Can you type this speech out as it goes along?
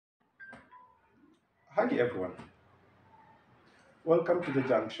Hi everyone, welcome to the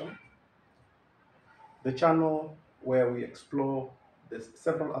Junction, the channel where we explore the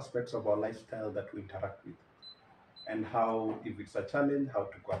several aspects of our lifestyle that we interact with and how, if it's a challenge, how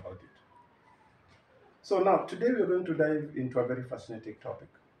to go about it. So now, today we're going to dive into a very fascinating topic.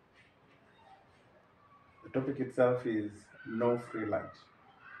 The topic itself is no free lunch.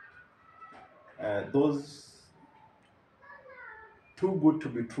 Those too good to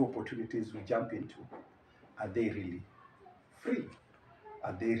be true opportunities we jump into, are they really free?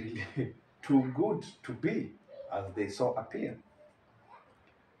 Are they really too good to be as they so appear?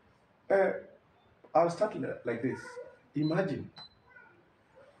 Uh, I'll start like this. Imagine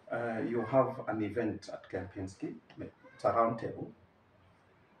you have an event at Kempinski. It's a round table.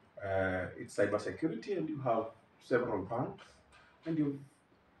 It's cybersecurity, and you have several banks, and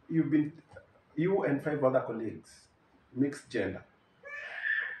you've been you and five other colleagues, mixed gender,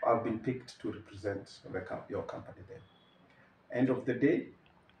 have been picked to represent your company there. End of the day,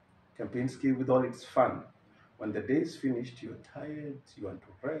 Kempinski with all its fun. When the day is finished, you're tired, you want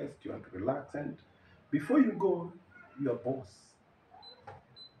to rest, you want to relax, and before you go, your boss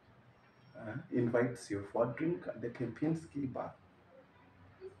invites you for a drink at the Kempinski bar.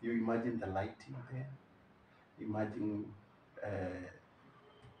 You imagine the lighting there, imagine uh,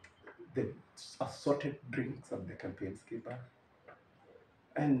 the assorted drinks at the Kempinski bar,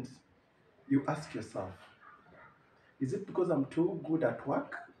 and you ask yourself, is it because I'm too good at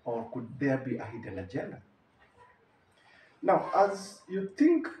work, or could there be a hidden agenda? Now, as you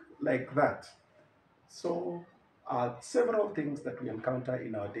think like that, so are several things that we encounter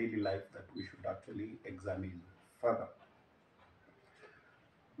in our daily life that we should actually examine further.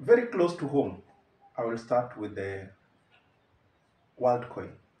 Very close to home, I will start with the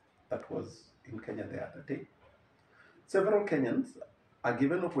Worldcoin that was in Kenya the other day. Several Kenyans are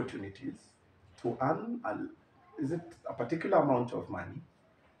given opportunities to earn is it a particular amount of money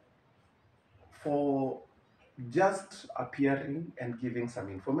for just appearing and giving some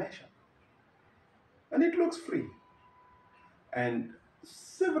information. And it looks free. And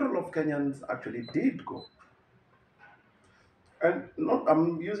several of Kenyans actually did go. And not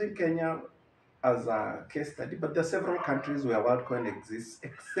I'm using Kenya as a case study, but there are several countries where WorldCoin exists,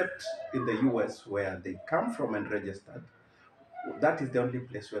 except in the US where they come from and registered. That is the only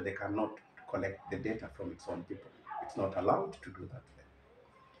place where they cannot collect the data from its own people. It's not allowed to do that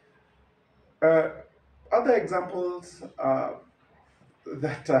there. Other examples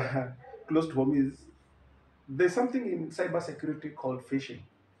that are close to home is there's something in cybersecurity called phishing.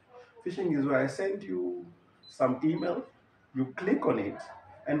 Phishing is where I send you some email, you click on it,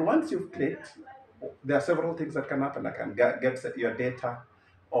 and once you've clicked, there are several things that can happen. I can get your data,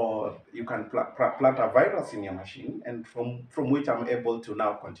 or you can plant a virus in your machine, and from which I'm able to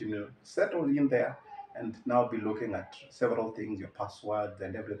now continue settle in there and now be looking at several things, your passwords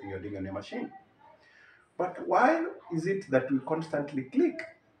and everything you're doing on your machine. But why is it that we constantly click?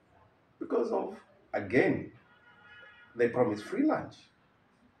 Because of, again, they promise free lunch.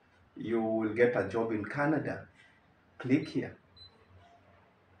 You will get a job in Canada. Click here.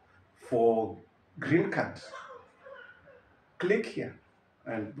 For green cards, click here.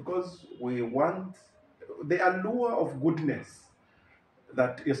 And because we want the allure of goodness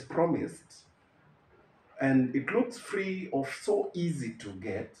that is promised, and it looks free or so easy to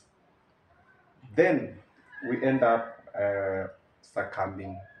get, then we end up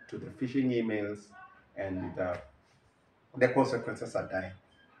succumbing to the phishing emails, and the consequences are dire.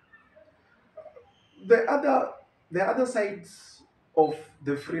 The other the other sides of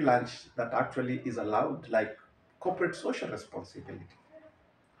the free lunch that actually is allowed, like corporate social responsibility.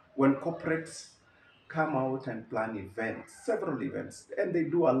 When corporates come out and plan events, several events, and they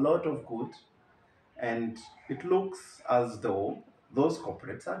do a lot of good, and it looks as though those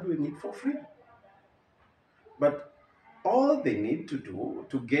corporates are doing it for free. But all they need to do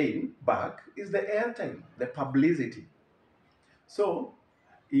to gain back is the airtime, the publicity. So,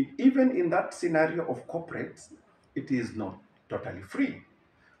 even in that scenario of corporates, it is not totally free.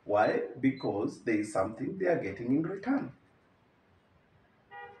 Why? Because there is something they are getting in return.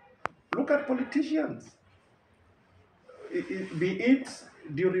 Look at politicians, be it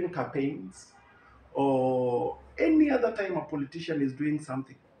during campaigns or any other time a politician is doing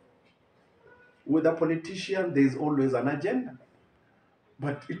something. With a politician, there is always an agenda.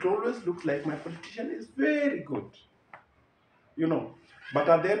 But it always looks like my politician is very good, you know. But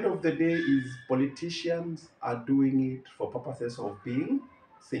at the end of the day, is politicians are doing it for purposes of being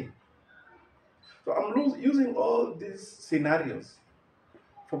seen. So I'm using all these scenarios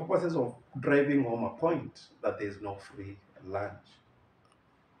for purposes of driving home a point that there is no free lunch.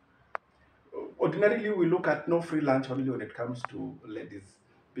 Ordinarily, we look at no free lunch only when it comes to ladies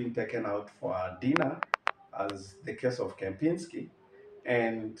being taken out for a dinner, as the case of Kempinski.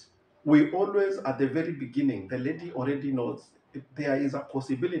 And we always, at the very beginning, the lady already knows if there is a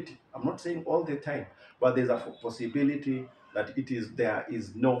possibility. I'm not saying all the time, but there's a possibility that there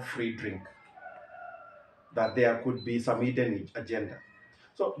is no free drink, that there could be some hidden agenda.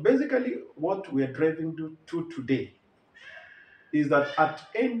 So basically, what we're driving to today is that at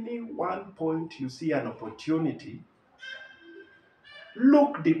any one point you see an opportunity,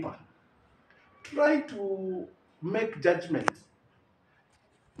 look deeper. Try to make judgment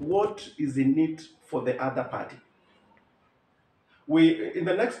what is in it for the other party. We In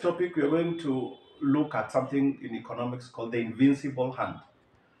the next topic we are going to look at something in economics called the invincible hand,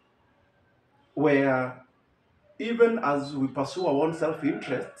 where even as we pursue our own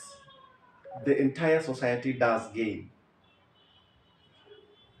self-interests, the entire society does gain.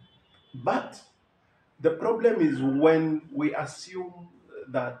 But the problem is when we assume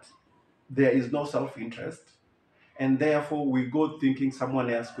that there is no self-interest, and therefore we go thinking someone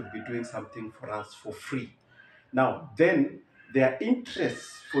else could be doing something for us for free. Now, then their interest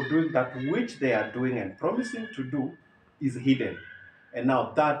for doing that which they are doing and promising to do is hidden. And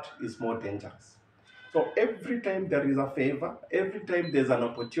now that is more dangerous. So every time there is a favor, every time there's an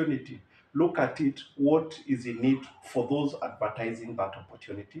opportunity, look at it. What is in it for those advertising that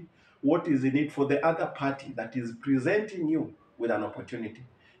opportunity? What is in it for the other party that is presenting you with an opportunity?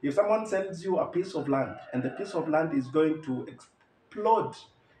 If someone sells you a piece of land and the piece of land is going to explode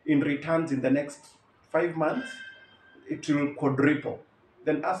in returns in the next 5 months, it will quadruple.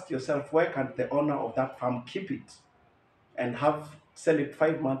 Then ask yourself, why can't the owner of that farm keep it and have sell it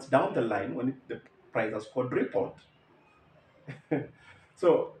 5 months down the line when the price has quadrupled?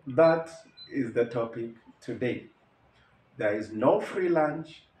 So that is the topic today. There is no free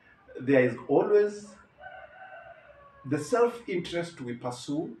lunch. There is always the self-interest we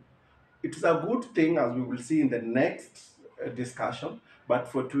pursue. It is a good thing, as we will see in the next discussion. But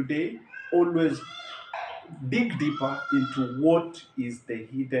for today, always dig deeper into what is the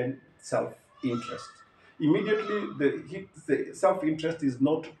hidden self-interest. Immediately, the self-interest is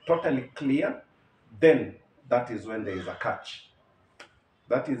not totally clear, then that is when there is a catch.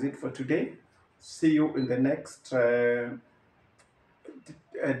 That is it for today. See you in the next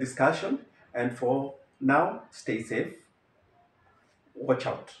discussion. And for now, stay safe. Watch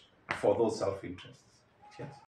out for those self-interests. Cheers.